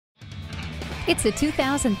It's a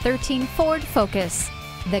 2013 Ford Focus.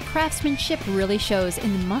 The craftsmanship really shows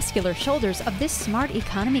in the muscular shoulders of this smart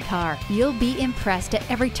economy car. You'll be impressed at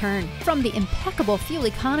every turn, from the impeccable fuel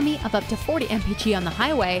economy of up to 40 mpg on the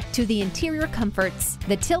highway to the interior comforts.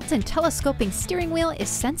 The tilt and telescoping steering wheel is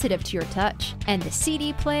sensitive to your touch, and the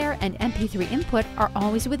CD player and MP3 input are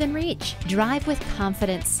always within reach. Drive with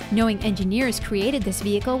confidence, knowing engineers created this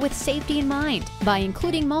vehicle with safety in mind by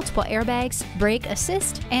including multiple airbags, brake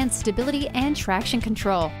assist, and stability and traction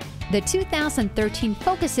control. The 2013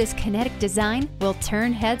 Focus's kinetic design will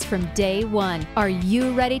turn heads from day one. Are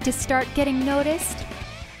you ready to start getting noticed?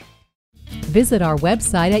 Visit our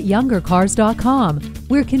website at youngercars.com.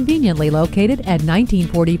 We're conveniently located at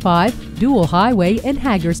 1945 Dual Highway in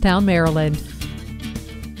Hagerstown, Maryland.